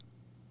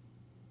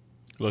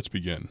Let's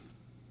begin.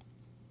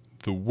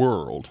 The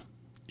world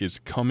is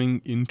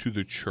coming into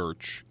the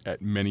church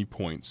at many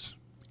points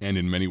and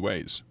in many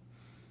ways.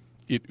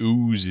 It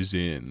oozes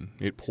in,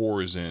 it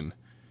pours in.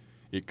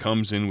 It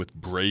comes in with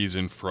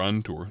brazen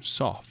front or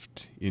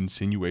soft,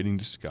 insinuating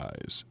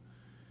disguise.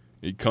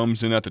 It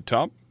comes in at the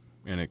top,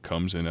 and it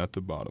comes in at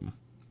the bottom,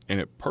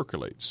 and it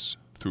percolates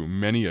through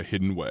many a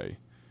hidden way.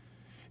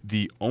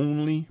 The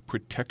only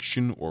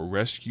protection or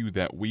rescue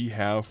that we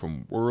have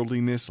from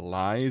worldliness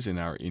lies in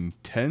our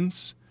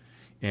intense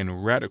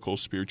and radical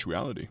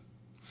spirituality.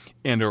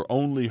 And our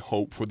only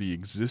hope for the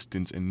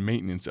existence and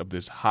maintenance of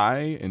this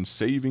high and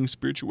saving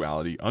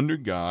spirituality under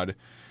God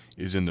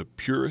is in the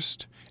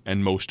purest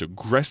and most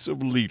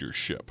aggressive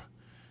leadership.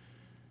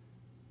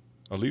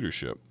 A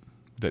leadership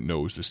that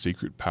knows the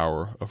secret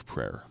power of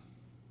prayer.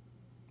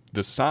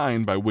 The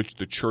sign by which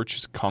the church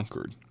is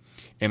conquered,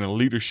 and a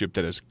leadership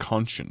that has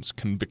conscience,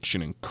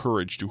 conviction, and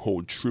courage to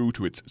hold true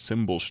to its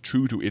symbols,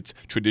 true to its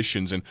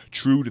traditions, and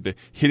true to the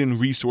hidden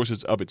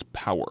resources of its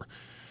power.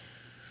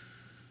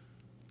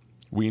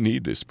 We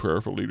need this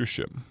prayerful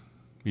leadership.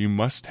 You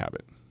must have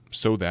it,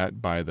 so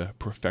that by the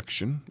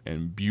perfection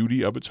and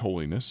beauty of its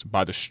holiness,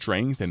 by the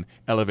strength and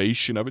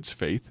elevation of its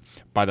faith,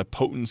 by the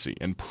potency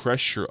and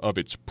pressure of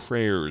its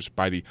prayers,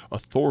 by the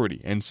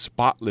authority and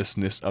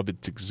spotlessness of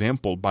its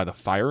example, by the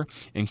fire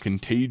and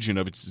contagion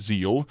of its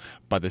zeal,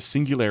 by the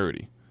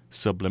singularity,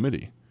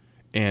 sublimity,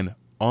 and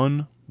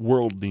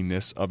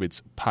unworldliness of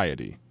its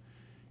piety,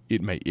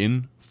 it may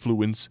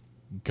influence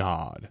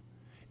God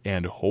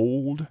and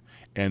hold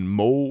and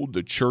mold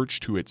the church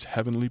to its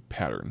heavenly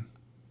pattern.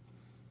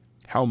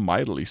 How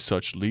mightily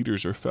such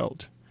leaders are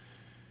felt.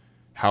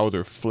 How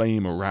their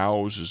flame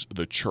arouses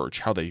the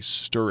church, how they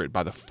stir it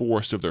by the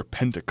force of their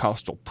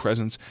Pentecostal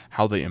presence,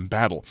 how they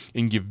embattle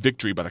and give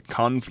victory by the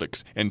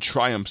conflicts and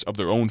triumphs of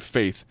their own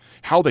faith,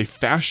 how they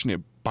fashion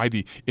it by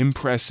the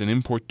impress and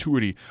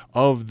importunity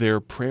of their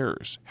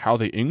prayers, how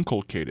they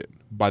inculcate it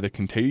by the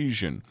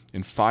contagion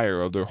and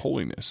fire of their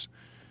holiness,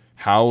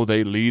 how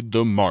they lead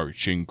the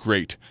march in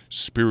great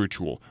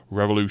spiritual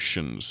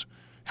revolutions,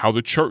 how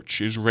the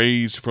church is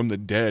raised from the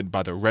dead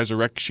by the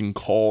resurrection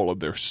call of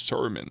their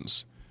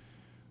sermons.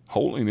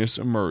 Holiness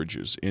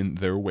emerges in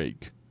their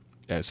wake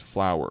as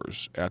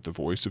flowers at the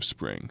voice of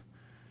spring,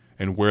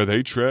 and where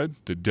they tread,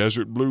 the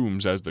desert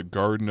blooms as the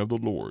garden of the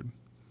Lord.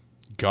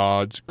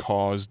 God's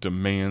cause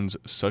demands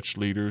such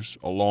leaders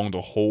along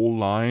the whole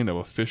line of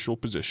official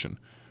position,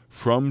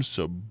 from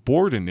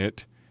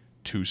subordinate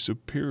to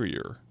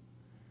superior.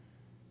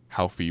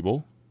 How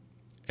feeble,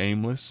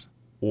 aimless,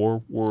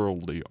 or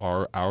worldly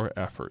are our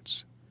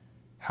efforts.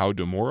 How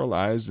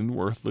demoralized and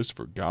worthless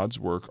for God's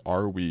work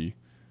are we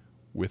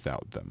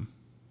without them.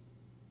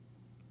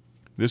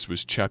 This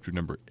was chapter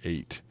number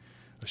 8,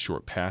 a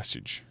short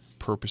passage.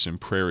 Purpose in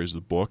Prayer is the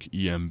book,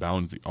 E.M.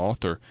 Bound, the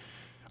author.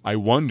 I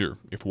wonder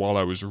if while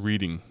I was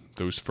reading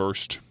those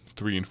first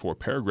 3 and 4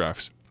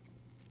 paragraphs,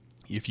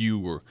 if you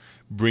were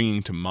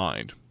bringing to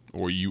mind,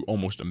 or you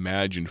almost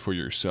imagined for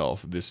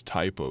yourself, this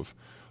type of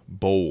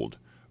bold,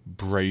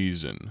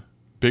 brazen,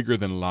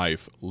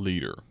 bigger-than-life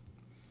leader.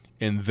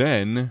 And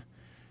then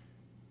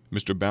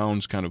Mr.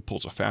 Bounds kind of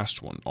pulls a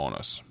fast one on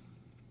us.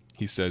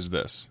 He says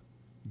this: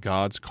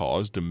 God's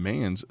cause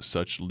demands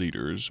such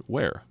leaders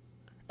where?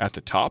 At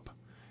the top?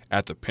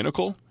 At the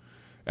pinnacle?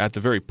 At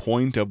the very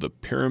point of the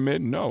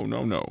pyramid?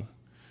 No.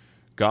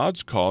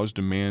 God's cause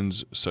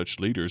demands such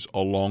leaders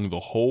along the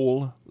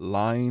whole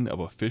line of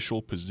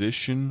official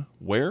position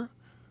where?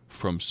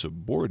 From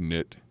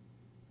subordinate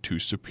to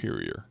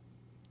superior.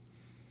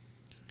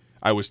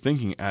 I was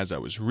thinking as I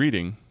was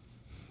reading,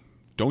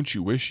 don't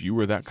you wish you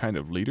were that kind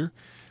of leader?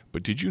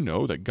 But did you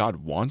know that God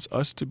wants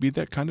us to be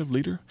that kind of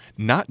leader?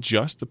 Not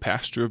just the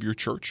pastor of your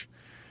church,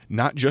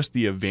 not just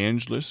the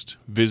evangelist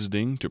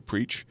visiting to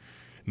preach,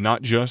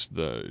 not just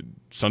the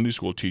Sunday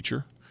school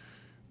teacher,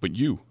 but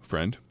you,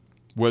 friend,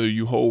 whether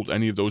you hold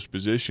any of those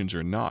positions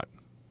or not,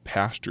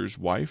 pastor's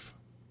wife,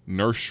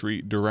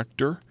 nursery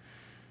director,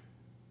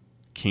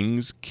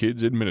 king's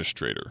kids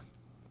administrator,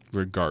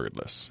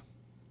 regardless.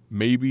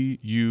 Maybe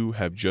you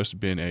have just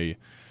been a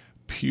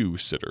pew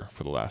sitter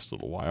for the last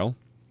little while,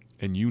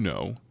 and you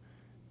know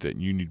that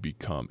you need to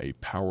become a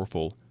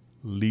powerful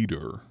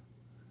leader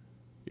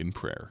in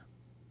prayer.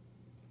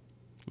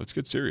 Let's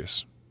get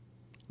serious.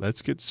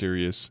 Let's get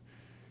serious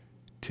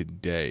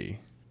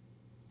today.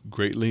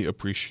 Greatly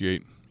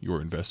appreciate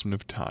your investment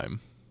of time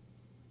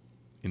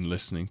in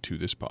listening to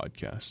this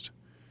podcast.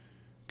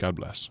 God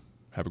bless.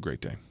 Have a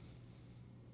great day.